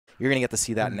You're going to get to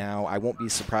see that now. I won't be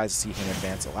surprised to see him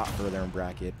advance a lot further in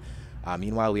bracket.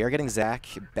 Meanwhile, we are getting Zach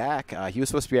back. He was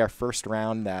supposed to be our first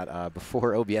round that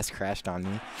before OBS crashed on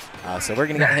me. So we're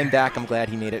going to get him back. I'm glad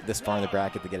he made it this far in the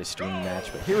bracket to get a streaming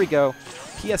match. But here we go.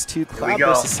 PS2 Cloud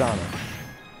versus Sonic.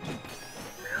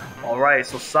 All right,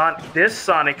 so this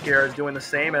Sonic here is doing the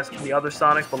same as the other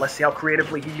Sonics, but let's see how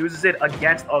creatively he uses it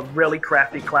against a really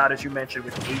crafty Cloud, as you mentioned,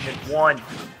 with Agent 1.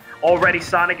 Already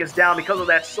Sonic is down because of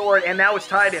that sword, and now it's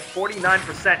tied at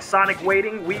 49%. Sonic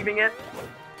waiting, weaving it.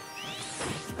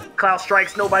 Cloud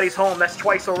strikes, nobody's home. That's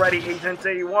twice already, Agent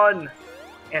 81.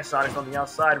 And Sonic's on the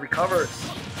outside, recovers.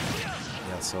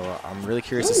 Yeah, so I'm really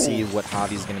curious to see what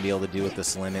Javi's going to be able to do with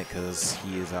this limit, because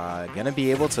he's going to be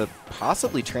able to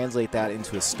possibly translate that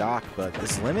into a stock, but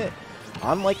this limit,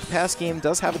 unlike the past game,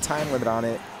 does have a time limit on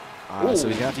it. So he's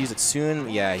going to have to use it soon.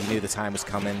 Yeah, he knew the time was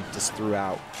coming, just threw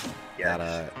out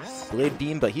that blade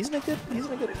beam, but he's in a good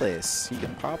place. He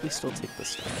can probably still take the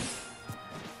stock.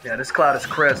 Yeah, this Cloud is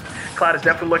crisp. Cloud is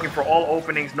definitely looking for all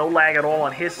openings, no lag at all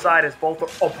on his side, as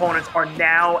both opponents are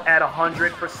now at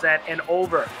 100% and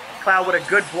over. Cloud with a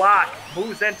good block,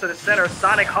 moves into the center.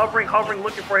 Sonic hovering,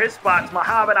 looking for his spots.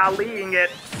 Muhammad Aliing it.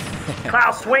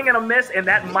 Cloud swing and a miss, and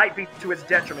that might be to his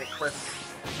detriment, Chris.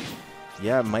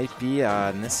 Yeah, it might be,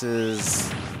 and this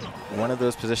is one of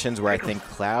those positions where I think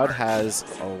Cloud has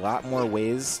a lot more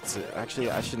ways to,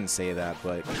 actually I shouldn't say that,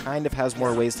 but kind of has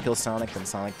more ways to kill Sonic than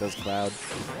Sonic does Cloud.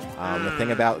 The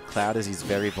thing about Cloud is he's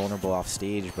very vulnerable off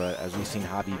stage, but as we've seen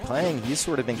Javi playing, he's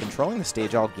sort of been controlling the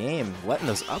stage all game, letting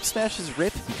those up smashes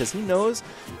rip, because he knows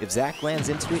if Zach lands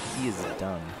into it, he is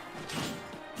done.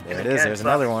 There it is, there's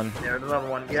another one. There's another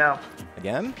one, yeah.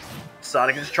 Again?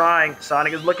 Sonic is trying.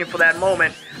 Sonic is looking for that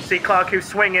moment. See, Cloud keeps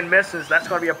swinging, misses. That's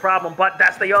going to be a problem, but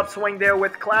that's the upswing there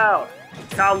with Cloud.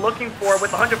 Cloud looking for it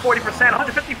with 140%,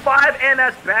 155, and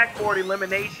that's backboard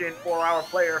elimination for our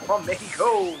player from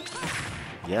Mexico.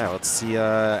 Yeah, let's see.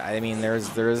 I mean,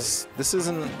 this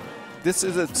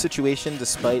is a situation,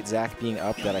 despite Zach being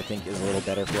up, that I think is a little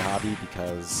better for Javi,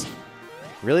 because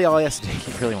really all he has to do,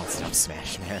 he really wants to up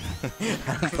smash, man.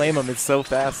 I don't blame him. It's so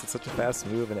fast. It's such a fast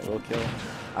move, and it will kill.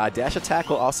 Dash attack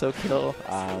will also kill.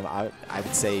 I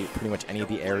would say pretty much any of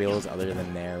the aerials other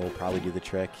than Nair will probably do the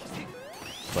trick.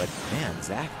 But man,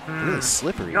 Zach really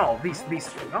slippery. No, these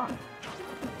no.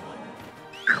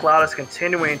 Cloud is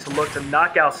continuing to look to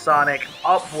knock out Sonic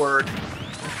upward.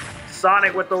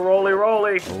 Sonic with the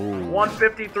roly-roly.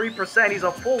 153%. He's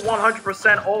a full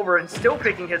 100% over and still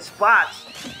picking his spots.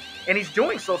 And he's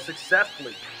doing so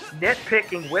successfully.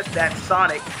 Nitpicking with that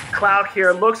Sonic. Cloud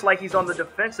here looks like he's on the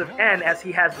defensive end as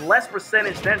he has less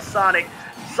percentage than Sonic.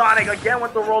 Sonic again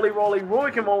with the roly-roly,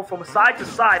 rolling him over from side to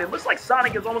side. It looks like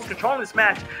Sonic is almost controlling this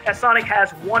match as Sonic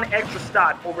has one extra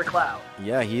stock over Cloud.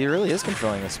 Yeah, he really is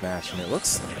controlling this match, and it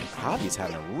looks like Javi's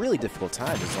having a really difficult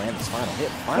time just landing his final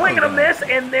hit. Swing and a miss,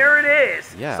 and there it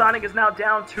is. Yeah. Sonic is now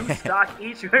down 2 stock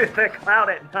each with the Cloud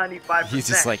at 95%. He's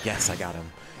just like, yes, I got him.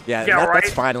 Yeah, right?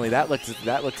 That's finally, that looked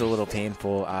a little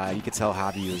painful. You could tell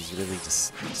Javi was really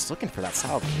just looking for that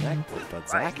solid connect, but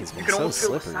Zach has been so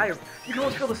slippery. You can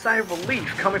almost feel the sigh of relief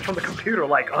coming from the computer,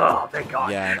 like, oh, thank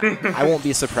God. Yeah, I won't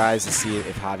be surprised to see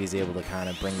if Javi's able to kind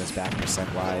of bring this back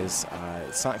percent-wise.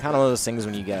 It's kind of one of those things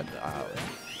when you get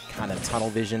kind of tunnel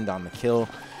visioned on the kill,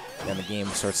 then the game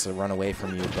starts to run away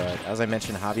from you. But as I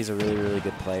mentioned, Javi's a really, really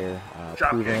good player,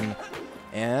 proven,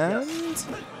 and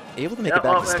able to make it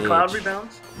back to stage. Cloud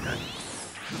rebounds. Okay.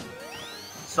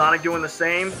 Sonic doing the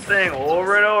same thing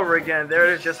over and over again. There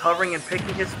it is, just hovering and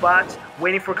picking his spots,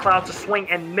 waiting for Cloud to swing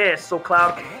and miss, so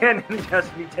Cloud can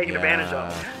just be taken advantage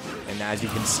of. And as you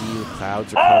can see,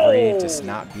 Cloud's recovery just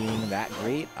not being that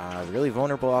great. Really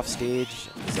vulnerable off stage.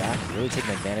 Zach really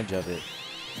taking advantage of it.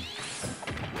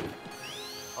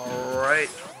 All right.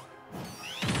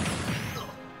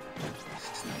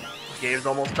 Game's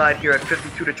almost tied here at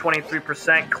 52 to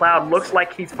 23%. Cloud looks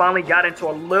like he's finally got into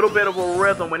a little bit of a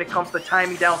rhythm when it comes to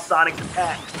timing down Sonic's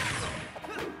attack.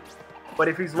 But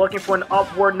if he's looking for an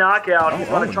upward knockout, he's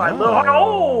going to try a little.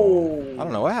 Oh! I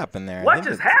don't know what happened there. What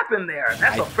just happened there?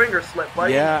 That's a finger slip,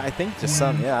 buddy. Yeah, I think just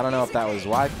some. Yeah, I don't know if that was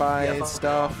Wi-Fi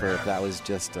stuff or if that was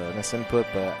just a misinput.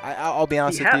 But I'll be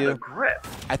honest with you. The grip.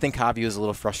 I think Javi was a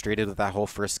little frustrated with that whole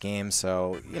first game,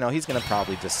 so he's going to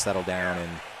probably just settle down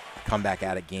and come back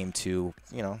at it game 2.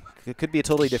 It could be a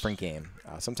totally different game.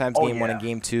 Sometimes game 1 and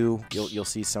game 2, you'll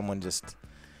see someone just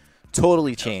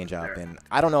totally change up. And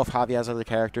I don't know if Javi has other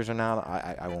characters or not.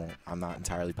 I won't. I'm not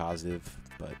entirely positive,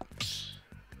 but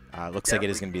it looks like it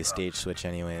is going to be a stage switch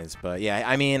anyways. But yeah,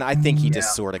 I mean, I think he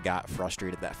just sort of got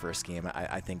frustrated that first game.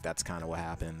 I think that's kind of what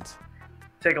happened.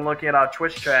 Take a look at our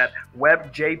Twitch chat.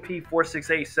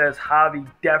 WebJP468 says Javi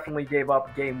definitely gave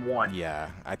up game 1.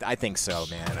 Yeah, I think so,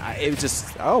 man. It was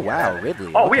just, oh, wow,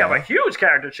 Ridley. Oh, okay. we have a huge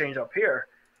character change up here.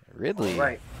 Ridley. All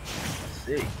right.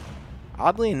 Let's see.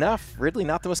 Oddly enough, Ridley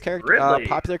not the most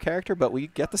popular character, but we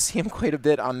get to see him quite a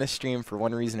bit on this stream for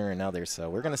one reason or another. So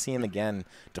we're going to see him again.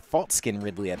 Default skin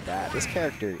Ridley at that. This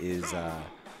character is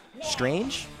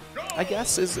strange, I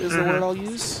guess, is the word I'll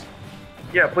use.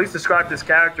 Yeah, please describe this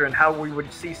character and how we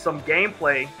would see some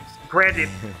gameplay. Granted,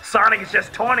 Sonic is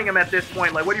just taunting him at this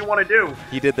point. Like, what do you want to do?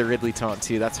 He did the Ridley taunt,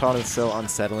 too. That taunt is so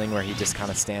unsettling where he just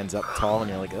kind of stands up tall and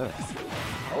you're like, ugh.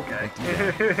 Okay.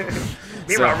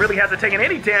 Meanwhile, Ridley hasn't taken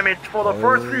any damage for the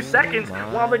first few seconds.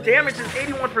 While the damage is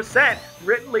 81%,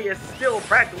 Ridley is still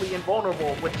practically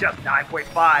invulnerable with just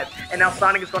 9.5. And now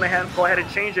Sonic is going to go ahead and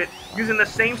change it using the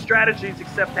same strategies,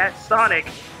 except that Sonic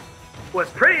was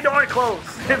pretty darn close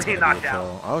to being knocked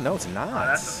out. Oh, no, it's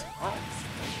not.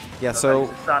 Yeah,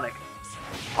 so Sonic.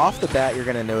 Off the bat, you're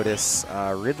going to notice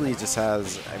Ridley just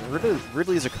has... I mean,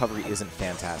 Ridley's recovery isn't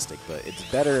fantastic, but it's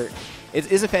better... It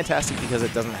isn't fantastic because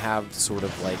it doesn't have sort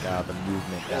of like the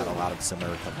movement that a lot of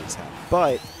similar recoveries have.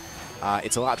 But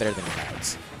it's a lot better than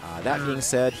Cloud's. That being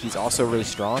said, he's also really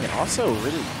strong and also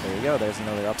really... There you go. There's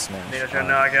another up smash. There's your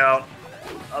knockout.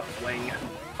 Upswing.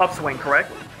 Upswing, correct?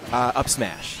 Up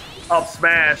smash. Up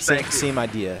smash, same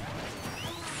idea.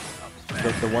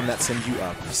 The one that sends you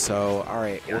up. So, all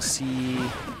right, we'll see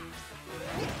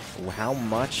how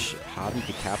much Javi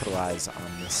could capitalize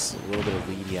on this little bit of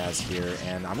lead he has here.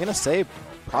 And I'm going to say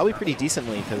probably pretty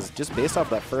decently because just based off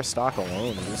that first stock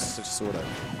alone, this just sort of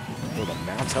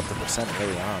mounts up the percent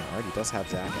early on. Already does have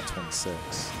Zach at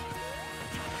 26.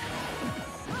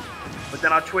 But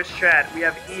then on Twitch chat, we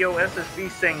have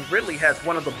EOSSV saying Ridley has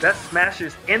one of the best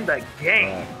smashes in the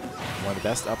game. One of the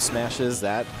best up smashes.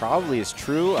 That probably is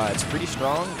true. It's pretty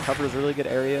strong. Covers really good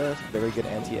area. Very good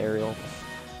anti-aerial.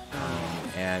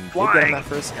 And did get him that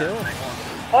first kill.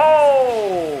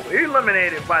 Oh!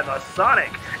 Eliminated by the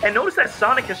Sonic. And notice that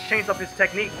Sonic has changed up his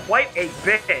technique quite a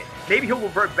bit. Maybe he'll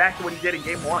revert back to what he did in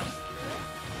game 1.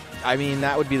 I mean,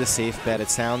 that would be the safe bet. It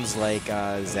sounds like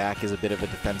Zach is a bit of a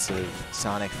defensive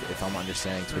Sonic, if I'm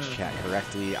understanding Twitch chat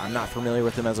correctly. I'm not familiar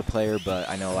with him as a player, but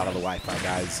I know a lot of the Wi-Fi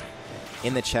guys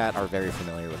in the chat are very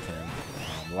familiar with him.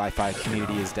 The Wi-Fi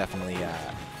community is definitely,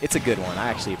 it's a good one. I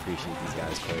actually appreciate these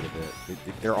guys quite a bit.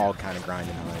 They're all kind of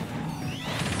grinding hard.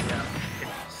 Yeah.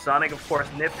 Sonic, of course,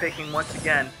 nitpicking once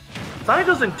again. Sonic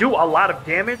doesn't do a lot of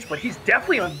damage, but he's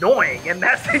definitely annoying, and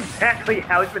that's exactly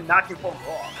how he's been knocking folks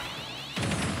off.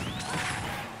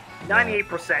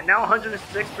 98%, now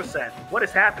 106%. What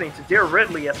is happening to dear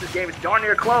Ridley as this game is darn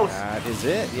near close? That is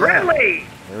it. Yeah. Ridley!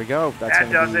 There we go. That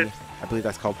does it. I believe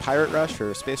that's called Pirate Rush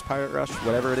or Space Pirate Rush,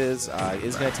 whatever it is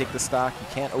going to take the stock. You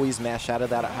can't always mash out of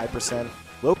that at high percent.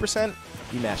 Low percent,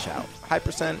 you mash out. High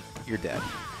percent, you're dead.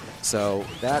 So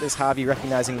that is Javi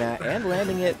recognizing that, and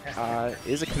landing it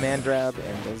is a command grab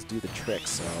and does do the trick.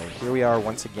 So here we are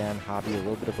once again, Javi a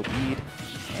little bit of a lead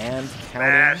and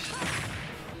counting.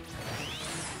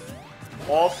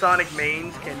 All Sonic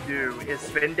mains can do is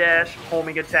spin dash,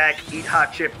 homing attack, eat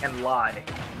hot chip, and lie.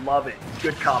 Love it.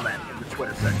 Good comment in the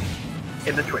Twitter section.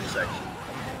 In the Twitch section.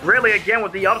 Really, again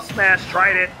with the up smash,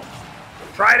 tried it.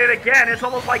 Tried it again. It's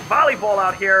almost like volleyball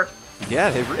out here. Yeah,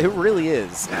 it really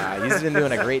is. He's been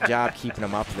doing a great job keeping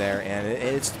him up there,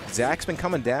 and Zach's been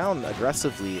coming down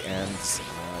aggressively, and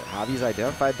Javi's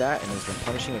identified that and has been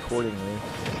punishing accordingly.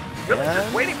 Really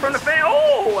just waiting for the fan.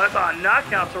 Oh, that's a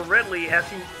knockout to Ridley as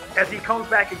he comes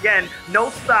back again.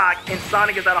 No stock, and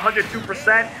Sonic is at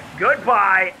 102%.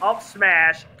 Goodbye, up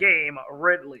smash, game,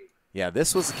 Ridley. Yeah,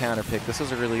 this was a counter pick. This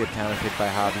was a really good counter pick by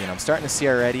Javi, and I'm starting to see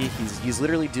already he's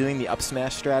literally doing the up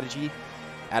smash strategy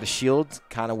at a shield,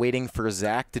 kind of waiting for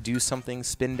Zach to do something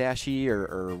spin dashy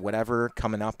or whatever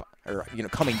coming up, or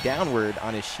coming downward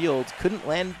on his shield. Couldn't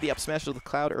land the up smash with the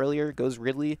Cloud earlier. Goes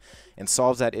Ridley and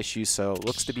solves that issue. So it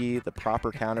looks to be the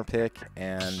proper counter pick,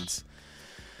 and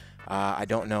I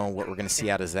don't know what we're gonna see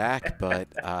out of Zach, but.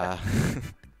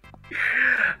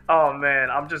 Oh man,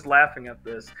 I'm just laughing at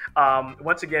this.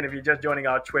 Once again, if you're just joining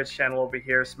our Twitch channel over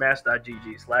here,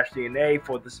 smash.gg/DNA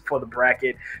for the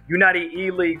bracket, United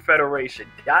E-League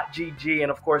Federation.gg, and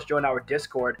of course join our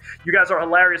Discord. You guys are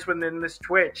hilarious within this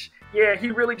Twitch. Yeah,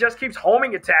 he really just keeps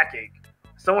homing attacking.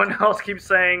 Someone else keeps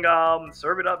saying,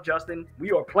 serve it up, Justin.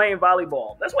 We are playing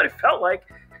volleyball. That's what it felt like.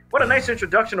 What a nice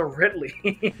introduction of Ridley.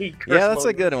 Yeah, that's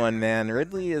a good one, man.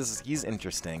 Ridley he's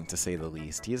interesting, to say the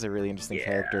least. He's a really interesting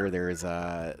character. There is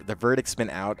the verdict's been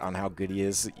out on how good he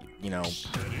is,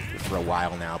 for a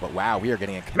while now. But wow, we are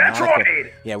getting a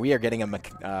Metroid! Yeah, we are getting a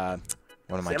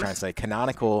what am I trying to say?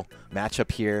 Canonical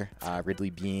matchup here. Ridley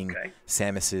being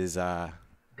Samus's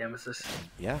nemesis.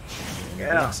 Yeah.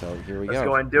 So here we go. Let's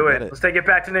go and do it. Let's take it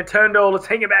back to Nintendo. Let's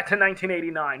take it back to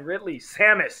 1989. Ridley,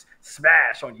 Samus,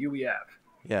 Smash on UEF.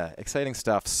 Yeah, exciting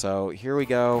stuff. So here we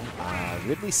go.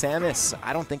 Ridley, Samus.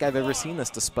 I don't think I've ever seen this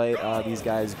despite these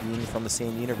guys being from the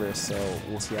same universe. So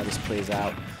we'll see how this plays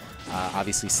out.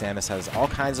 Obviously, Samus has all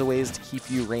kinds of ways to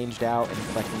keep you ranged out and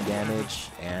collecting damage.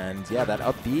 And yeah, that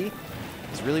up B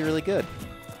is really, really good.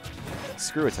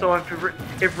 Screw it. So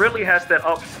if Ridley has that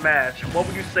up smash, what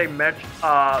would you say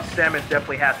Samus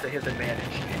definitely has to his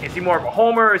advantage? Is he more of a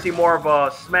homer? Is he more of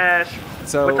a smash?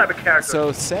 So, what type of character? So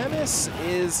Samus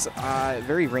is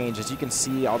very ranged. As you can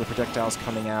see, all the projectiles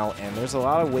coming out, and there's a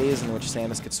lot of ways in which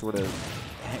Samus could sort of,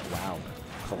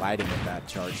 colliding with that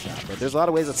charge shot. But there's a lot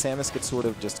of ways that Samus could sort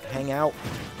of just hang out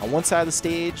on one side of the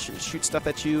stage, shoot stuff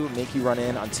at you, make you run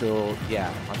in until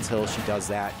she does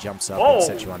that, jumps up and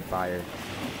sets you on fire.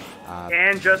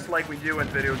 And just like we do in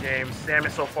video games,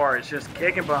 Samus so far is just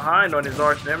kicking behind on his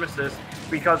arch nemesis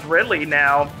because Ridley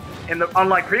now,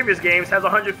 unlike previous games, has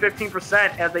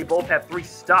 115% as they both have 3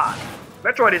 stock.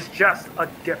 Metroid is just a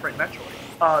different Metroid.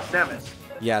 Samus.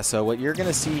 Yeah, so what you're going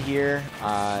to see here,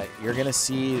 you're going to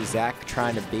see Zach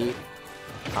trying to bait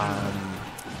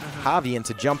Javi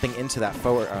into jumping into that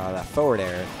forward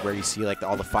air where you see like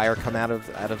all the fire come out of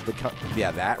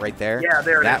the that right there. Yeah,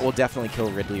 there it is. That will definitely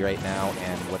kill Ridley right now,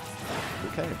 and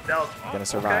gonna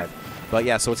survive. Okay. But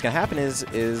yeah, so what's gonna happen is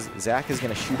Zach is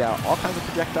gonna shoot out all kinds of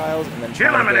projectiles and then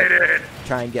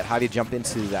try and get Javi to jump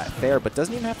into that fair, but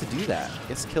doesn't even have to do that.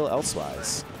 Gets to kill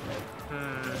elsewise.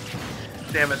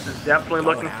 Samus is definitely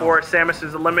looking for it. Samus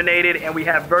is eliminated, and we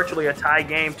have virtually a tie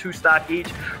game, 2 stock each.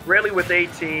 Ridley with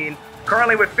 18.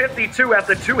 Currently with 52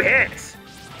 after 2 hits.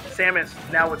 Samus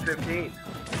now with 15.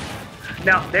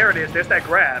 Now, there it is. There's that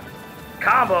grab.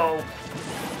 Combo.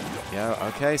 Yeah,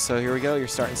 okay, so here we go. You're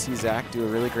starting to see Zach do a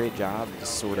really great job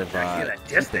just sort of that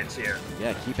distance here.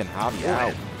 Yeah, keeping Javi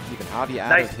out. Keeping Javi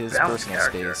out of his personal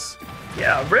space.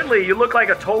 Yeah, Ridley, you look like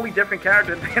a totally different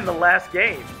character than the last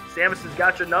game. Samus has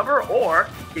got your number, or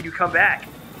can you come back?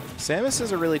 Samus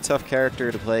is a really tough character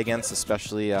to play against,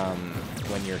 especially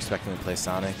when you're expecting to play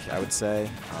Sonic, I would say.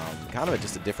 Kind of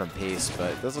just a different pace,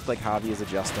 but it does look like Javi is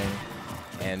adjusting.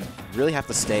 And really have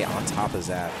to stay on top of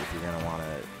Zach if you're going to want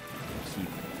to keep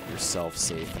yourself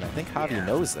safe. And I think Javi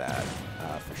knows that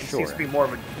for sure. Seems to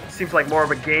be seems like more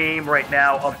of a game right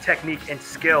now of technique and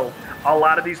skill. A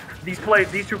lot of these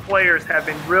 2 players have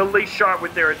been really sharp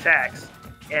with their attacks.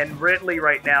 And Ridley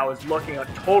right now is looking a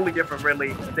totally different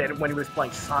Ridley than when he was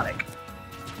playing Sonic.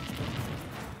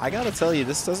 I gotta tell you,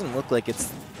 this doesn't look like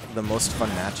it's the most fun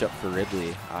matchup for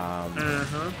Ridley.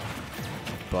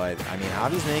 But, I mean,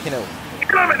 Javi's making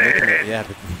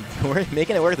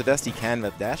it work the best he can,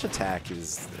 but dash attack it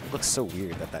looks so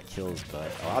weird that kills, but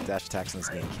a lot of dash attacks in this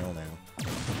game kill now.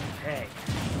 Hey,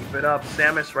 keep it up.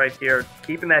 Samus right here,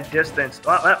 keeping that distance.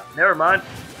 Oh, never mind.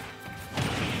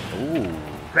 Ooh.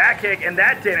 Back kick, and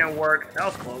that didn't work. That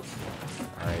was close.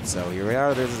 All right, so here we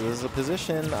are. There's a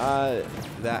position that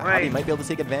Javi might be able to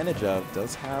take advantage of.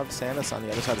 Does have Samus on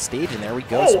the other side of the stage, and there we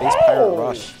go. Space Pirate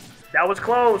Rush. That was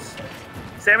close.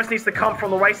 Samus needs to come from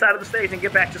the right side of the stage and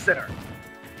get back to center.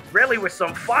 Ridley with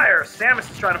some fire. Samus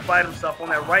is trying to fight himself on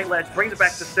that right ledge, brings it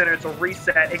back to center. It's a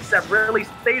reset, except Ridley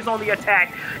stays on the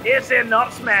attack. It's an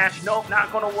up smash. Nope,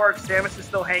 not going to work. Samus is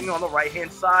still hanging on the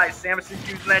right-hand side. Samus is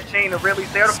using that chain, and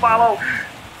Ridley's there to follow.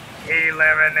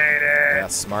 Eliminated. Yeah,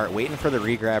 smart. Waiting for the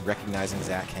regrab, recognizing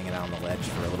Zach hanging out on the ledge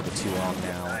for a little bit too long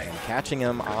now, and catching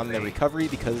him on the recovery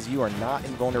because you are not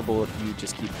invulnerable if you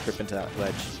just keep tripping to that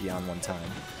ledge beyond one time.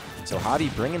 So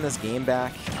Javi bringing this game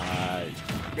back.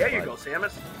 There you go,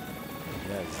 Samus.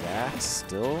 Yeah, Zach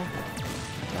still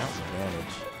out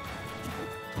advantage.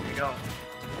 There you go.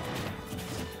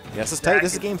 Yeah, this is tight.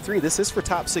 This is game 3. This is for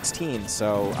top 16.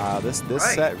 So this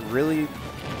set really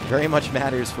very much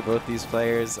matters for both these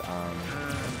players.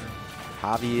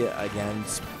 Javi, again,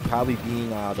 probably being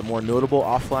the more notable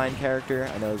offline character.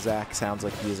 I know Zach sounds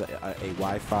like he is a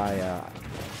Wi-Fi.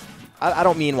 I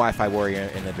don't mean Wi-Fi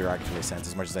warrior in the derogatory sense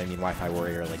as much as I mean Wi-Fi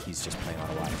warrior like he's just playing on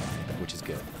a Wi-Fi, which is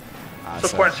good. So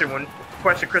question,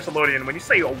 Chris Elodian, when you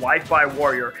say a Wi-Fi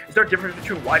warrior, is there a difference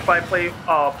between Wi-Fi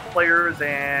players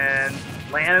and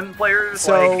LAN players?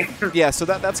 So yeah, so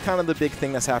that's kind of the big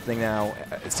thing that's happening now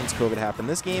since COVID happened.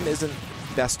 This game isn't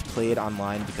best played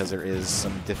online because there is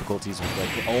some difficulties with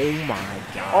like, oh my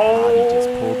god, he just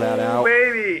pulled that out,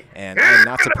 baby. And I'm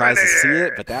not surprised to see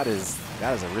it, but that is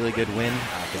a really good win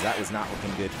because that was not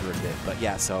looking good for a bit. But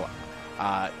yeah, so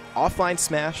offline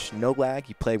Smash, no lag,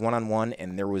 you play one-on-one,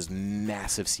 and there was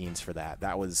massive scenes for that.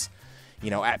 That was, you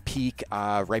know, at peak,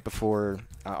 right before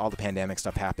all the pandemic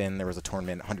stuff happened, there was a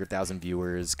tournament, 100,000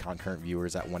 viewers, concurrent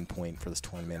viewers at one point for this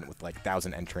tournament with like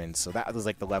 1,000 entrants. So that was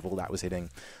like the level that was hitting.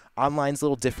 Online's a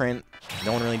little different.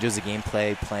 No one really enjoys the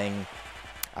gameplay. Playing,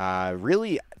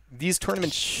 really, these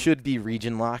tournaments should be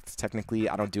region locked. Technically,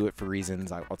 I don't do it for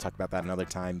reasons. I'll talk about that another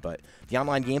time. But the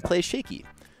online gameplay is shaky.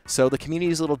 So the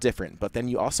community is a little different. But then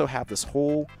you also have this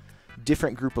whole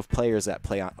different group of players that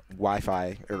play on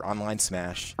Wi-Fi or online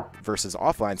Smash versus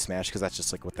offline Smash, because that's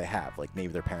just like what they have. Like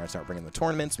maybe their parents aren't bringing the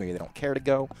tournaments, maybe they don't care to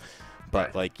go,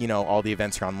 but like, you know, all the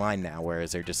events are online now,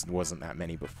 whereas there just wasn't that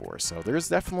many before. So there's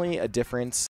definitely a difference.